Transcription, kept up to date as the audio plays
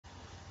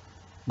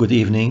Good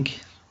evening.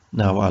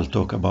 Now I'll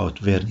talk about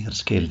Vernier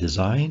scale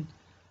design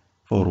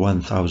for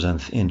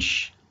 1000th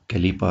inch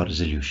caliper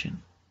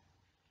resolution.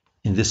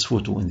 In this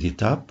photo in the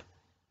top,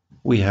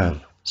 we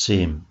have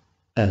same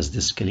as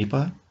this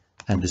caliper,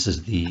 and this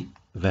is the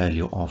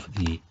value of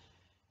the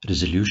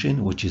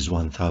resolution, which is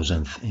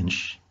 1000th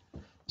inch.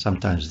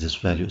 Sometimes this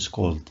value is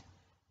called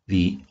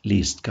the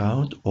least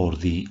count or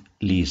the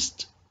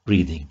least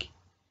reading.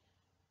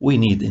 We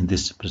need in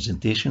this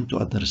presentation to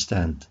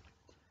understand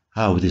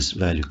how this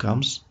value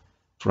comes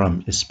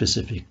from a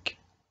specific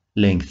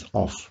length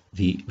of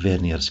the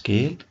Vernier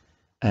scale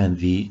and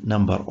the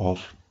number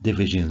of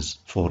divisions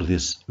for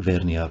this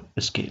Vernier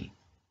scale.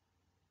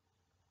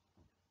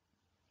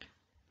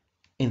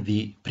 In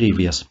the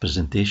previous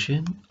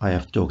presentation, I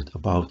have talked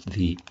about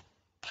the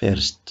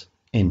first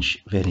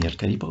inch Vernier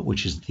caliper,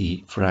 which is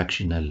the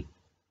fractional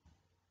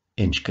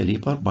inch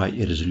caliper by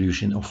a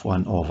resolution of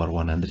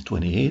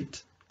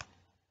 1/128.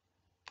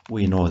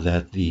 We know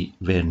that the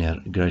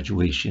Vernier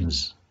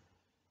graduations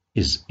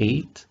is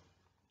 8,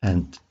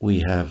 and we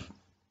have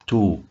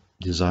two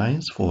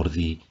designs for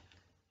the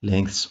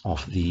lengths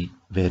of the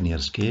Vernier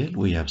scale.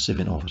 We have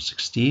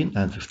 7/16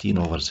 and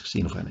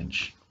 15/16 of an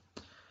inch.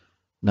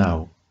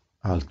 Now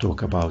I'll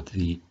talk about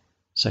the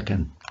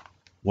second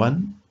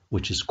one,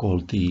 which is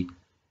called the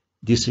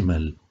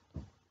decimal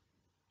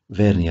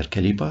Vernier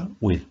caliper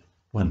with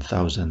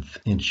 1000th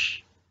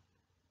inch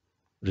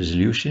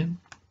resolution.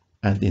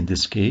 And in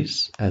this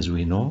case, as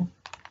we know,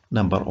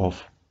 number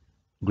of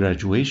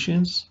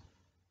graduations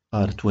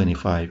are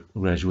 25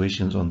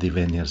 graduations on the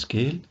Vernier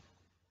scale.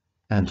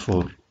 And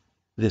for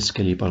this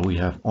caliper, we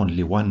have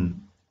only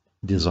one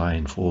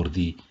design for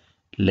the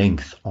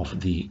length of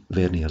the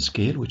Vernier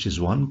scale, which is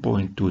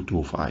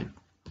 1.225.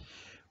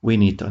 We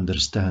need to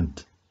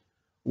understand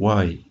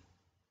why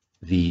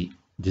the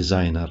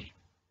designer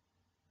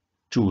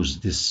chose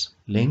this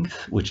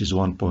length, which is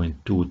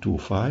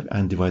 1.225,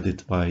 and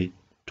divided by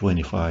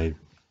 25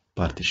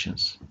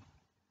 partitions.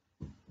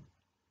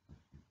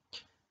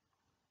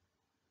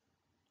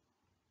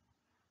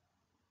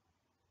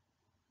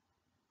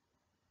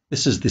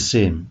 This is the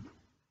same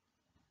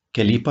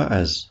caliper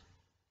as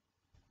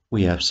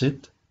we have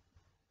said,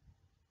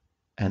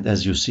 and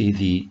as you see,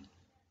 the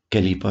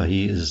caliper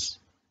here is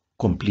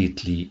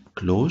completely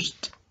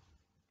closed.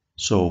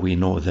 So we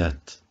know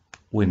that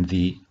when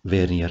the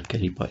Vernier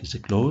caliper is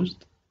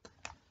closed,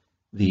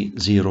 the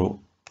zero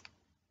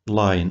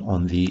line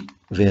on the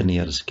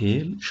Vernier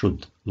scale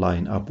should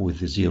line up with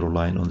the zero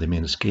line on the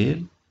main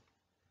scale,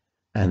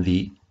 and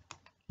the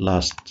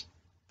last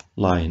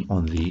line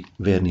on the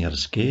Vernier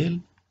scale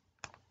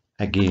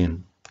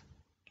again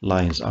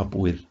lines up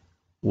with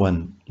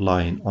one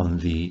line on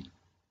the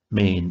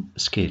main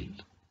scale.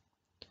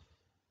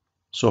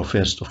 So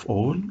first of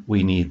all,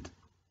 we need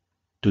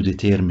to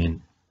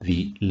determine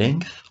the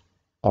length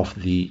of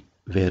the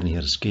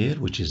Vernier scale,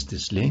 which is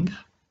this length.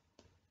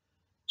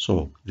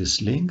 So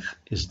this length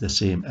is the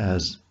same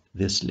as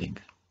this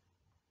length.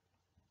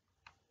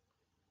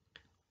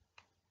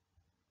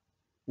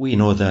 We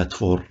know that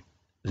for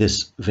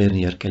this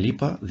Vernier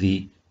caliper,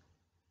 the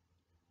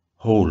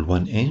whole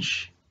 1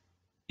 inch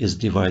is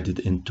divided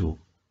into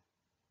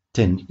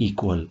 10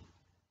 equal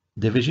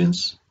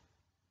divisions,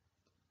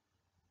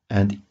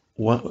 and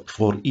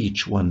for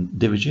each one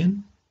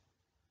division,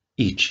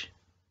 each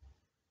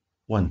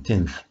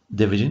 1/10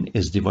 division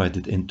is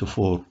divided into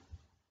 4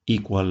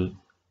 equal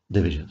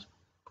divisions.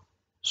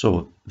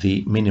 So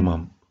the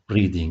minimum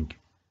reading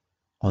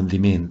on the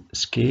main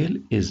scale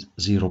is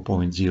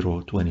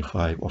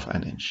 0.025 of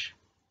an inch.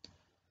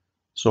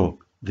 So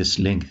this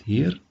length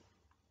here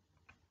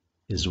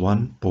is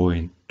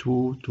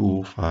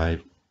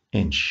 1.225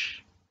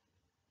 inch.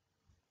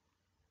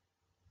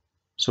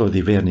 So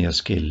the Vernier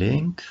scale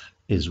length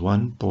is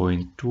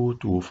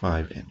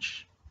 1.225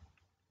 inch.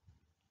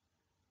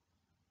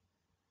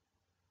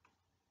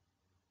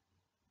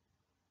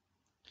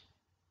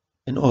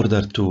 In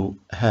order to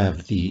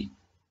have the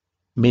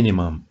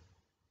minimum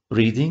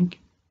reading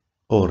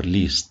or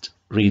least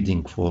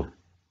reading for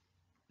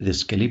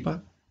this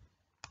caliper,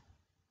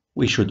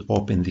 we should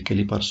open the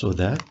caliper so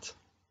that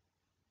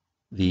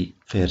the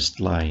first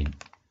line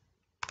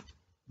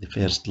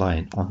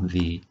on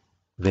the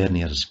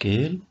Vernier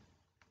scale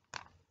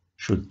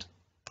should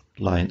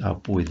line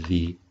up with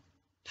the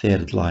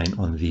third line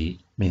on the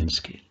main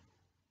scale.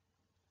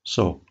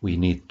 So we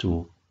need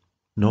to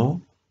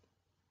know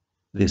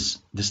this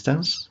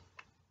distance.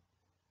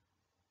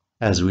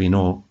 As we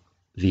know,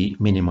 the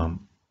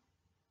minimum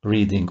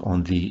reading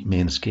on the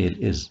main scale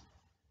is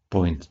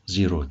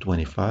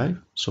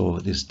 0.025, so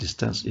this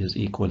distance is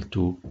equal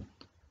to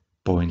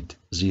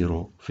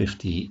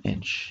 0.050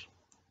 inch.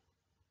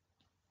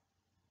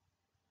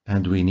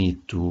 And we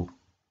need to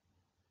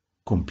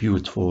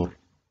compute for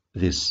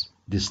this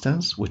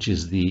distance, which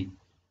is the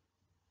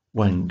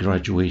one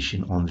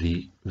graduation on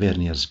the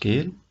Vernier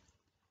scale.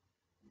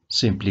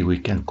 Simply we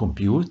can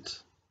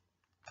compute.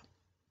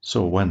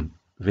 So one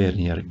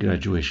Vernier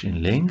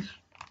graduation length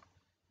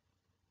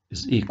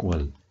is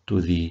equal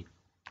to the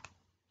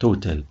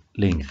total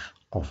length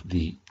of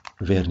the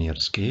Vernier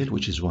scale,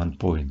 which is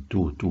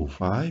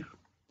 1.225,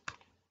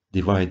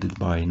 divided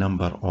by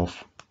number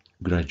of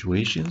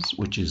graduations,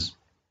 which is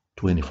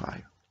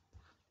 25.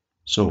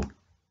 So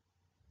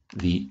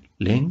the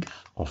length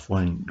of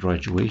one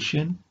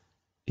graduation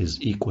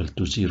is equal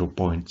to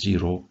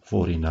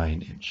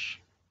 0.049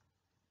 inch.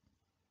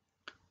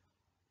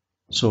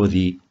 So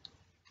the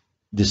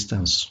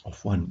distance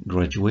of one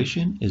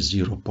graduation is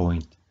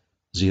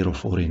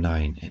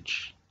 0.049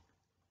 inch.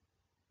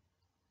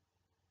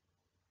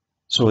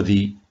 So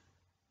the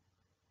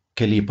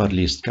caliper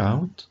least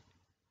count,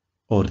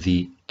 or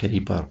the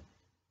caliper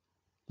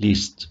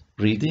least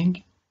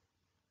reading,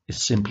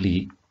 is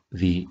simply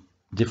the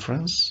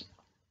difference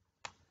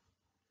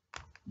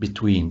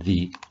between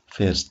the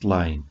first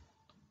line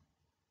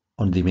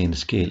on the main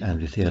scale and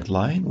the third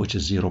line, which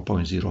is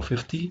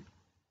 0.050,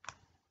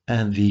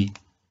 and the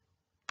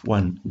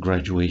one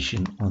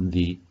graduation on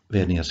the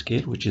Vernier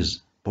scale, which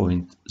is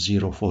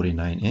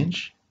 0.049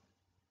 inch.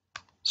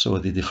 So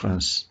the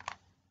difference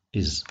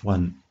is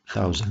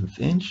 1,000th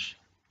inch,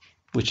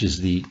 which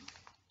is the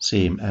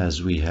same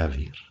as we have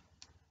here.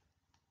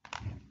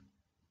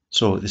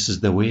 So this is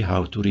the way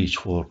how to reach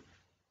for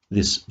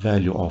this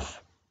value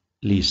of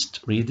least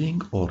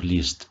reading or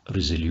least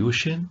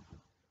resolution,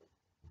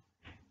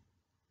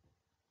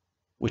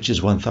 which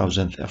is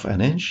 1,000th of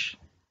an inch.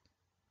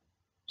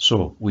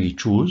 So we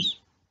choose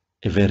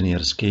a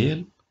Vernier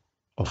scale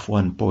of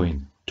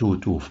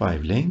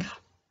 1.225 length,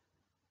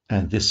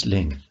 and this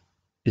length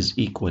is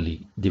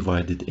equally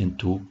divided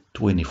into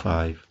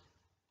 25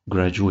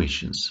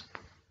 graduations.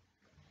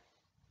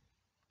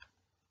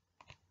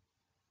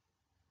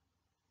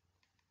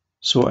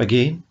 So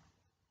again,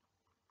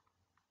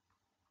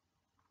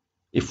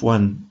 if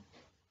one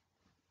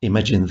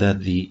imagine that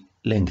the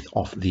length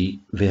of the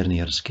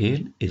Vernier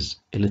scale is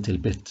a little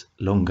bit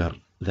longer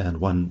than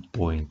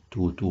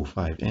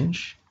 1.225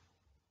 inch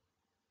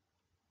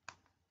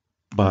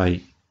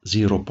by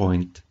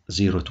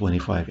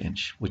 0.025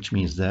 inch, which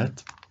means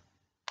that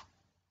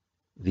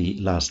the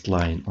last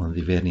line on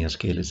the Vernier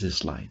scale is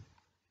this line.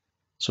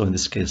 So in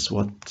this case,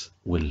 what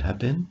will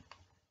happen?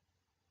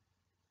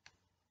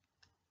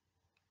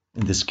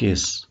 In this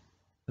case,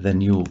 the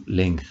new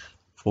length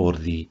for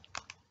the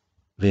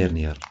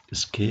Vernier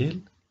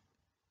scale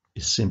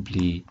is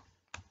simply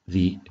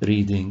the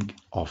reading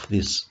of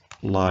this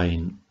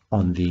line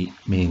on the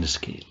main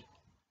scale.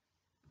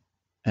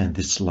 And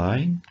this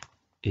line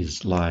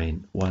is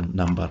line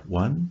number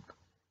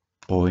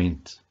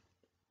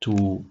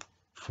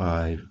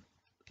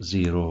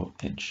 1.250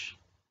 inch.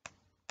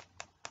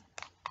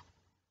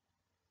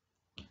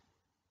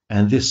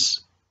 And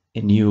this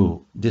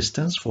new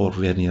distance for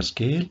Vernier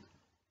scale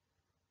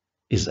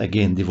is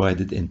again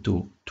divided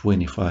into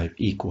 25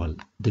 equal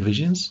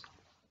divisions.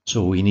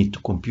 So we need to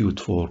compute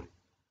for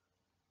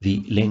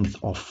the length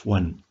of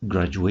one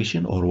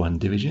graduation or one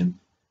division.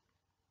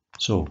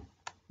 So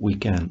we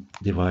can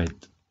divide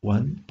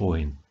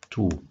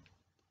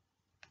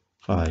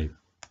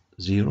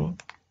 1.250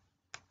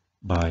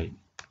 by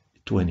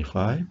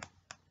 25.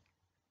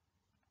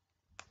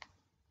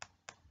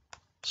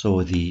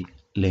 So the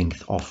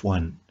length of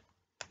one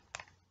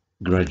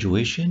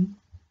graduation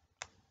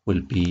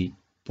will be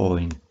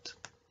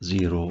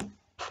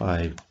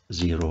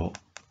 0.050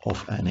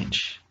 of an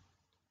inch.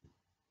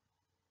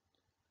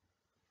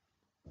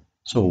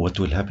 So what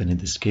will happen in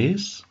this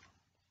case?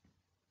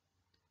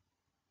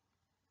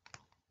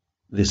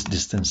 This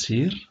distance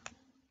here,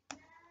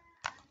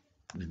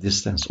 the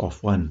distance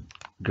of one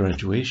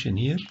graduation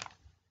here,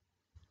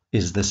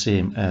 is the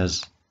same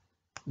as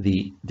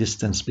the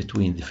distance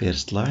between the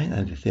first line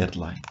and the third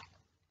line.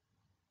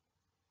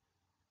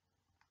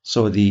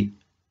 So the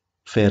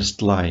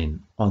first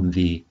line on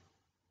the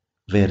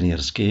Vernier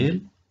scale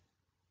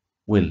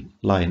will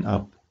line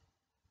up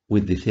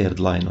with the third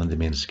line on the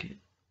main scale.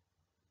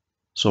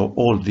 So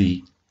all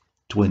the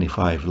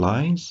 25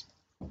 lines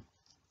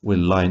will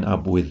line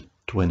up with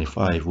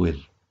 25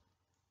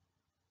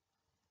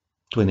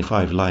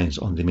 lines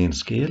on the main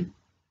scale.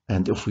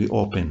 And if we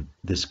open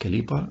this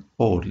caliper,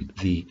 all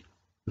the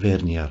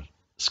Vernier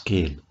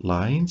scale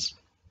lines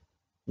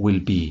will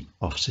be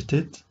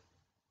offsetted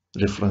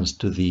reference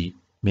to the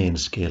main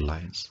scale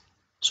lines.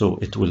 So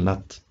it will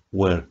not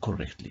work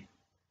correctly.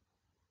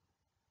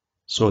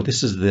 So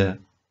this is the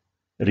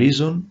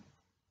reason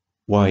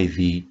why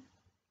the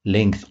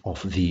length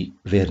of the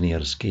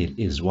Vernier scale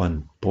is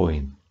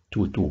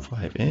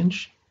 1.225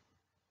 inch,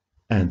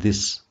 and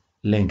this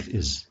length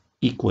is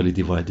equally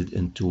divided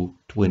into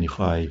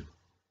 25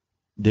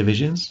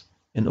 divisions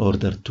in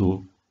order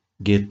to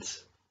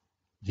get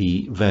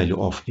the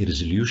value of a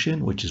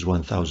resolution, which is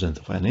 1,000th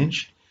of an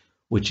inch,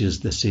 which is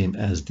the same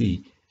as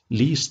the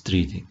least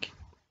reading.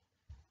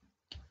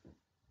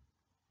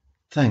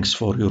 Thanks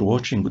for your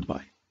watching.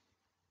 Goodbye.